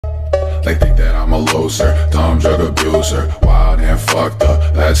I'm a loser, dumb drug abuser, wild and fucked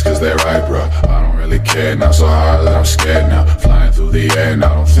up, that's cause they right, bruh. I don't really care now, so hard that I'm scared now. Flying through the air, and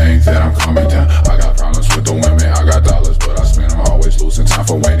I don't think that I'm coming down. I got problems with the women, I got dollars, but I spend them always losing time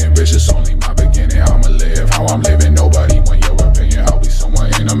for waiting. Bitch, it's only my beginning, I'ma live how I'm living. Nobody want your opinion, I'll be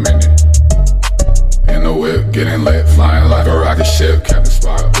someone in a minute. In the whip, getting lit, flying like a rocket ship. Captain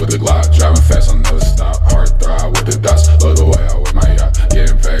Spot with the Glock, driving fast, I'll never stop. Heart throb with the dots, look away out with my yacht.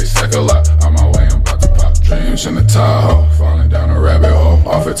 Getting paid, stack a lot, on my way, I'm about to pop. Dreams in the Tahoe, falling down a rabbit hole.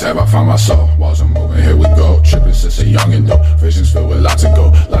 Off a tab, I find my soul, walls are moving, here we go. Tripping since a youngin' though, visions filled with lots of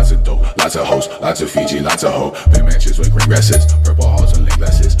gold. Lots of dope, lots of hoes, lots of Fiji, lots of hoe. Pin mansions with green grasses, purple halls and link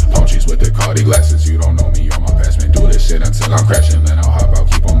glasses. Palm trees with the Cardi glasses, you don't know me on my past, man. Do this shit until I'm crashing, then I'll hop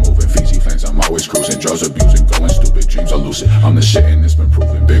out, keep on moving. Fiji flames, I'm always cruising, drugs abusing, going stupid, dreams are lucid. I'm the shit and it's been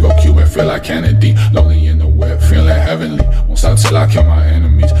proven. Big ol' Cuban, feel like Kennedy, lonely in the whip, feeling heavenly. Won't stop till I kill my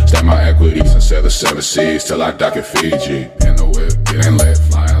enemies, stack my equities and sail the 7 seas till I dock at Fiji. In the whip, getting lit,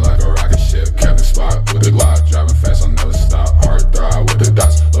 flying